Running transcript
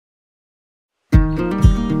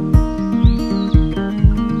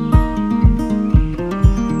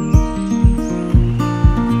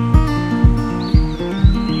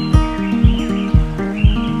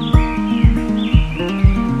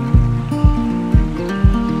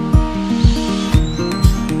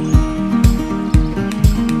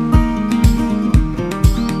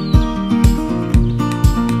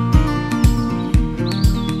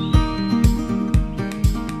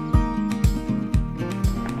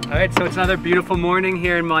Alright, so it's another beautiful morning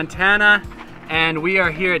here in Montana, and we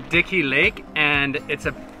are here at Dickey Lake, and it's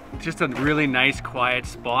just a really nice quiet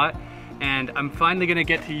spot. And I'm finally gonna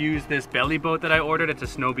get to use this belly boat that I ordered. It's a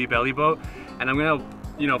snow bee belly boat, and I'm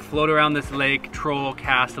gonna float around this lake, troll,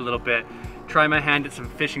 cast a little bit, try my hand at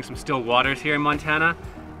fishing some still waters here in Montana.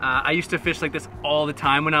 I used to fish like this all the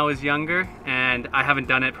time when I was younger, and I haven't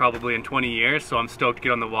done it probably in 20 years, so I'm stoked to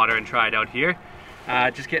get on the water and try it out here.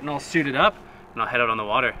 Just getting all suited up, and I'll head out on the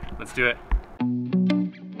water. Let's do it.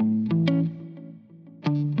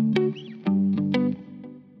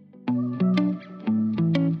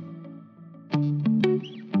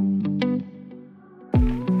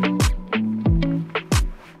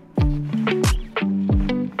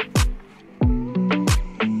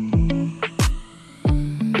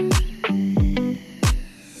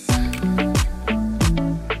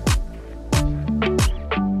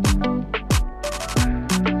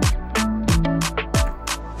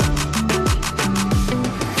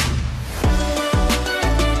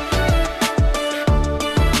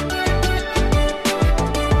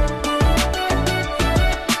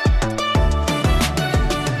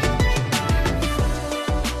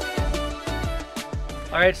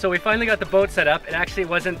 Alright, so we finally got the boat set up. It actually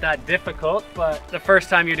wasn't that difficult, but the first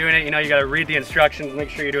time you're doing it, you gotta read the instructions, make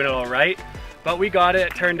sure you're doing it all right. But we got it,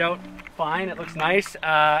 it turned out fine, it looks nice.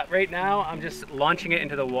 Right now, I'm just launching it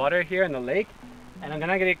into the water here in the lake, and I'm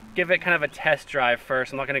gonna give it kind of a test drive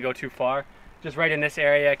first. I'm not gonna go too far. Just right in this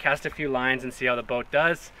area, cast a few lines and see how the boat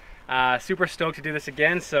does. Super stoked to do this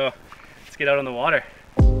again, so let's get out on the water.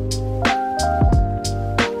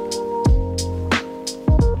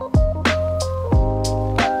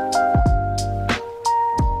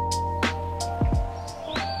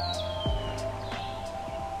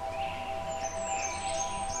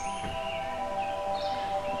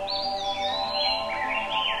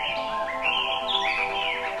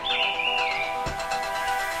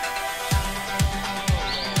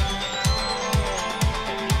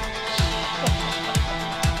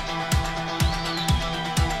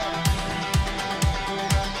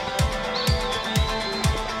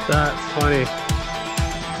 That's funny.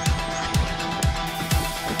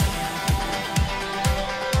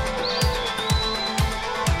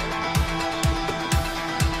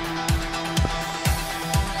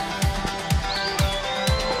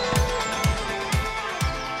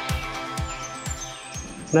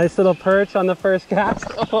 Nice little perch on the first cast.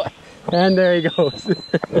 Oh, and there he goes.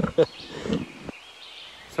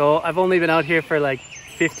 So I've only been out here for like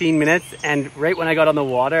 15 minutes, and right when I got on the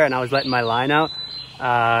water and I was letting my line out,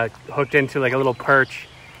 hooked into like a little perch.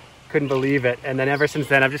 Couldn't believe it. And then ever since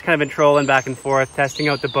then, I've just kind of been trolling back and forth, testing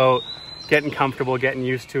out the boat, getting comfortable, getting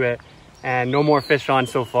used to it, and no more fish on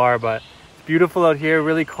so far. But it's beautiful out here,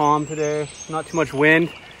 really calm today, not too much wind,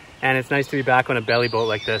 and it's nice to be back on a belly boat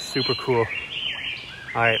like this. Super cool.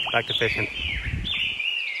 All right, back to fishing.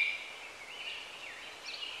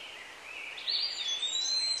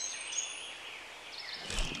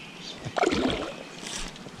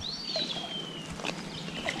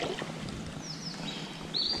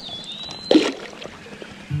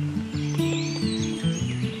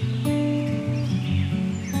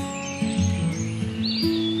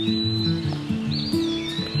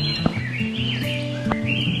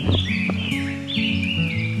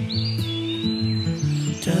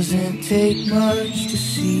 Doesn't take much to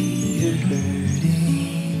see you're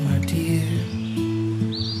hurting, my dear.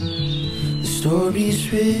 The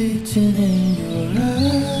story's written in your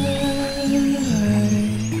eyes.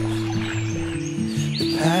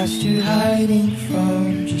 The past you're hiding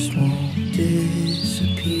from just won't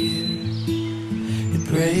disappear. It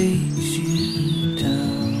breaks you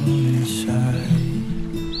down inside.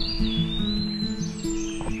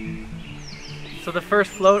 So the first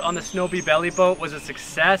float on the snow bee belly boat was a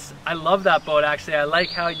success. I love that boat actually. I like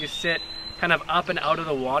how you sit kind of up and out of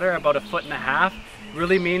the water about 1.5 feet.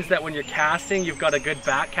 Really means that when you're casting, you've got a good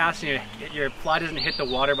back cast and your fly doesn't hit the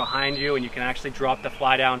water behind you, and you can actually drop the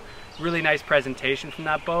fly down. Really nice presentation from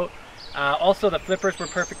that boat. Also the flippers were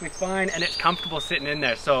perfectly fine, and it's comfortable sitting in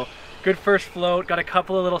there. So good first float. Got a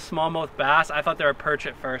couple of little smallmouth bass. I thought they were perch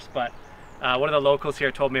at first, but one of the locals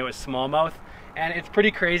here told me it was smallmouth. And it's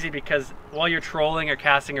pretty crazy because while you're trolling or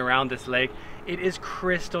casting around this lake, it is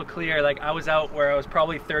crystal clear. Like, I was out where I was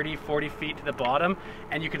probably 30-40 feet to the bottom,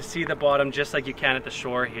 and you can see the bottom just like you can at the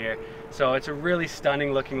shore here. So it's a really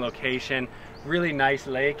stunning looking location, really nice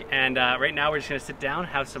lake, and right now we're just gonna sit down,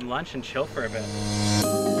 have some lunch, and chill for a bit.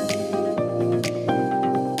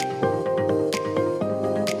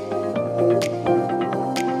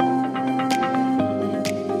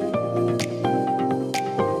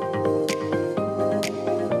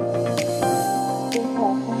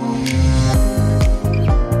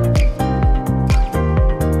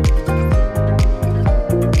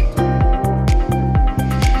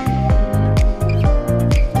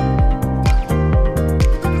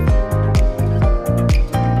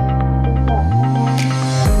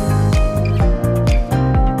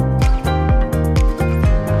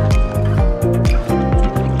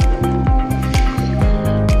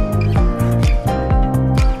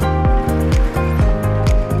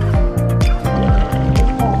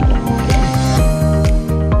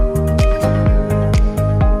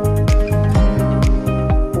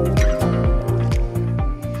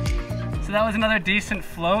 So that was another decent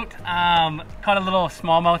float. Caught a little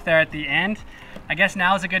smallmouth there at the end. I guess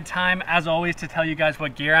now is a good time, as always, to tell you guys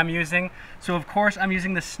what gear I'm using. So of course I'm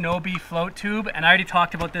using the Snowbee float tube, and I already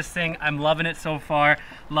talked about this thing. I'm loving it so far.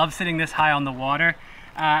 Love sitting this high on the water.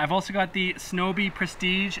 I've also got the Snowbee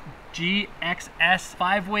Prestige GXS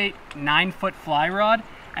 5-weight 9-foot fly rod,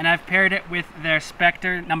 and I've paired it with their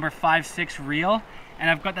Spectre number 5.6 reel. And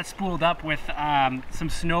I've got that spooled up with some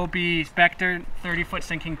Snowbee Spectre 30-foot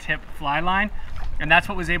sinking tip fly line. And that's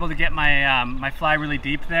what was able to get my, my fly really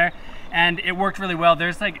deep there. And it worked really well.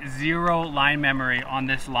 There's like 0 line memory on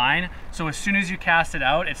this line. So as soon as you cast it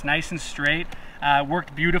out, it's nice and straight.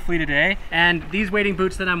 Worked beautifully today. And these wading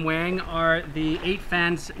boots that I'm wearing are the 8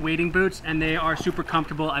 Fans wading boots, and they are super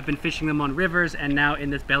comfortable. I've been fishing them on rivers and now in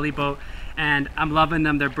this belly boat, and I'm loving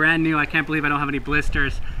them. They're brand new. I can't believe I don't have any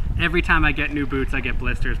blisters. Every time I get new boots, I get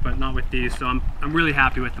blisters, but not with these, so I'm really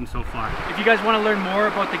happy with them so far. If you guys want to learn more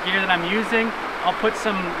about the gear that I'm using, I'll put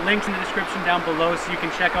some links in the description down below so you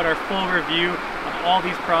can check out our full review of all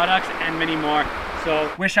these products and many more.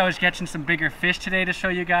 So, wish I was catching some bigger fish today to show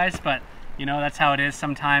you guys, but you know, that's how it is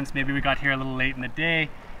sometimes. Maybe we got here a little late in the day,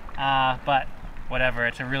 but whatever,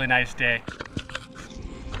 it's a really nice day.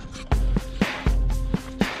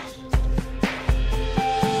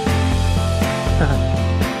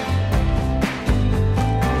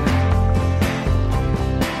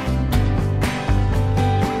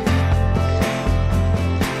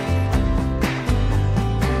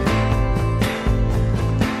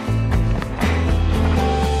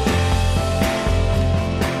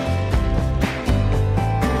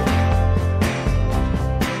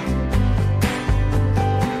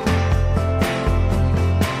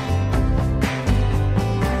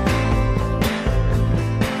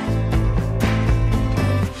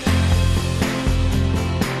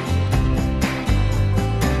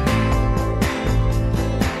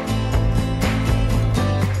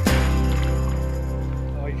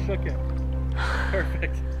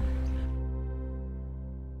 Perfect.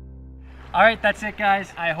 All right, that's it,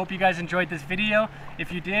 guys. I hope you guys enjoyed this video.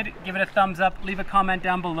 If you did, give it a thumbs up, leave a comment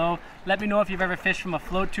down below. Let me know if you've ever fished from a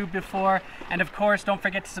float tube before. And of course, don't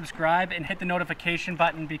forget to subscribe and hit the notification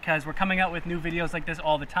button, because we're coming out with new videos like this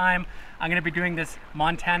all the time. I'm gonna be doing this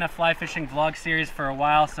Montana fly fishing vlog series for a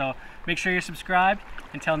while, so make sure you're subscribed.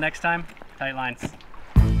 Until next time, tight lines.